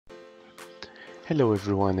Hello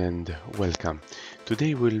everyone and welcome.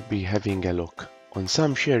 Today we'll be having a look on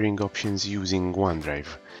some sharing options using OneDrive.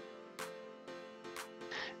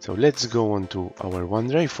 So let's go on to our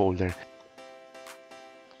OneDrive folder.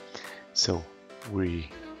 So we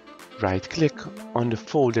right click on the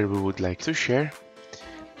folder we would like to share,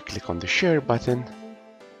 click on the share button,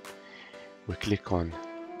 we click on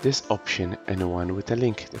this option, anyone with a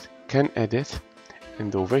link that can edit,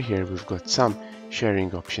 and over here we've got some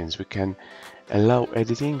sharing options. We can allow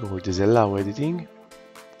editing or disallow editing.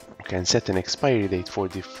 We can set an expiry date for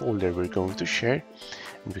the folder we're going to share,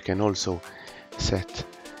 and we can also set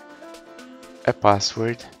a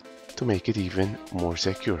password to make it even more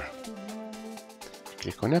secure.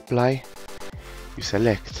 Click on apply, you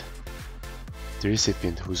select the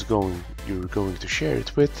recipient you're going to share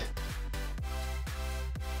it with,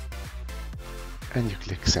 and you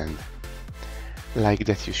click send. Like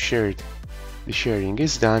that, the sharing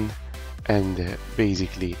is done, and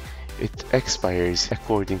basically it expires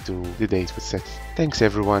according to the date we set. Thanks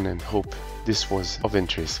everyone, and hope this was of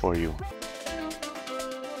interest for you.